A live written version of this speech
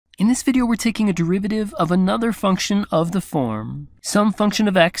In this video, we're taking a derivative of another function of the form some function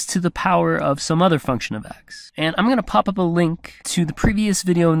of x to the power of some other function of x. And I'm going to pop up a link to the previous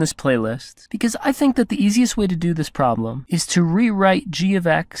video in this playlist because I think that the easiest way to do this problem is to rewrite g of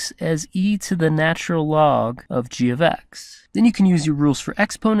x as e to the natural log of g of x. Then you can use your rules for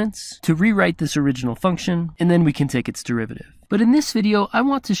exponents to rewrite this original function, and then we can take its derivative. But in this video, I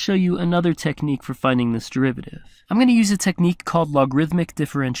want to show you another technique for finding this derivative. I'm going to use a technique called logarithmic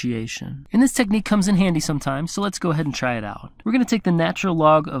differentiation. And this technique comes in handy sometimes, so let's go ahead and try it out. We're going to take the natural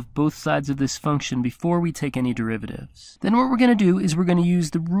log of both sides of this function before we take any derivatives. Then what we're going to do is we're going to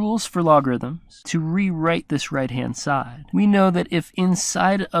use the rules for logarithms to rewrite this right-hand side. We know that if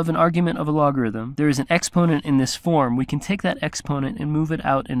inside of an argument of a logarithm there is an exponent in this form, we can take that exponent and move it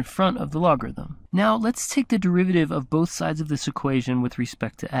out in front of the logarithm. Now let's take the derivative of both sides of this equation with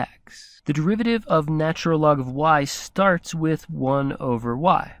respect to x. The derivative of natural log of y starts with 1 over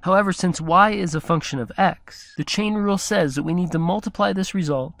y. However, since y is a function of x, the chain rule says that we need to multiply this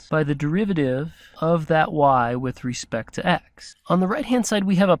result by the derivative of that y with respect to x. On the right-hand side,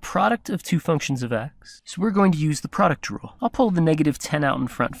 we have a product of two functions of x, so we're going to use the product rule. I'll pull the negative 10 out in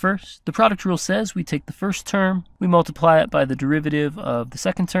front first. The product rule says we take the first term, we multiply it by the derivative of the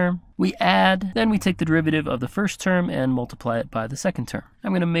second term, we add, then we take the derivative of the first term and multiply it by the second term.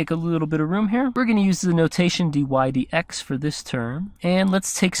 I'm going to make a little bit of room here. We're going to use the notation dy dx for this term, and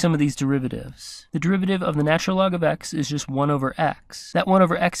let's take some of these derivatives. The derivative of the natural log of x is just 1 over x. That 1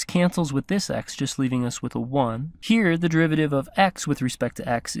 over x cancels with this x, just leaving us with a 1. Here, the derivative of x with respect to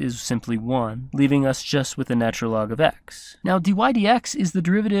x is simply 1, leaving us just with the natural log of x. Now, dy dx is the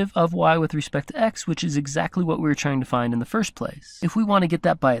derivative of y with respect to x, which is exactly what we were trying to find in the first place. If we want to get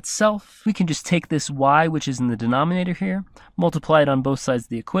that by itself, we can just take this y, which is in the denominator here, multiply it on both sides of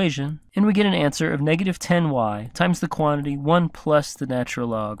the equation, and we get an answer of negative 10y times the quantity 1 plus the natural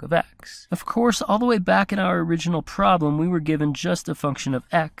log of x. Of course, all the way back in our original problem, we were given just a function of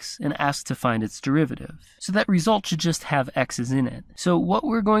x and asked to find its derivative. So that result should just have x's in it. So what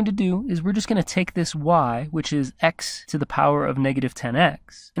we're going to do is we're just going to take this y, which is x to the power of negative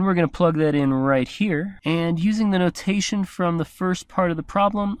 10x, and we're going to plug that in right here. And using the notation from the first part of the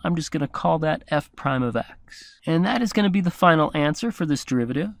problem, I'm just going to call that f prime of x. And that is going to be the final answer for this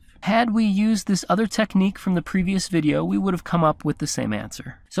derivative. Had we used this other technique from the previous video, we would have come up with the same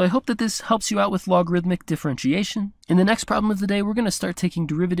answer. So I hope that this helps you out with logarithmic differentiation. In the next problem of the day, we're going to start taking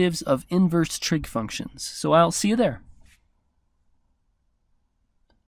derivatives of inverse trig functions. So I'll see you there.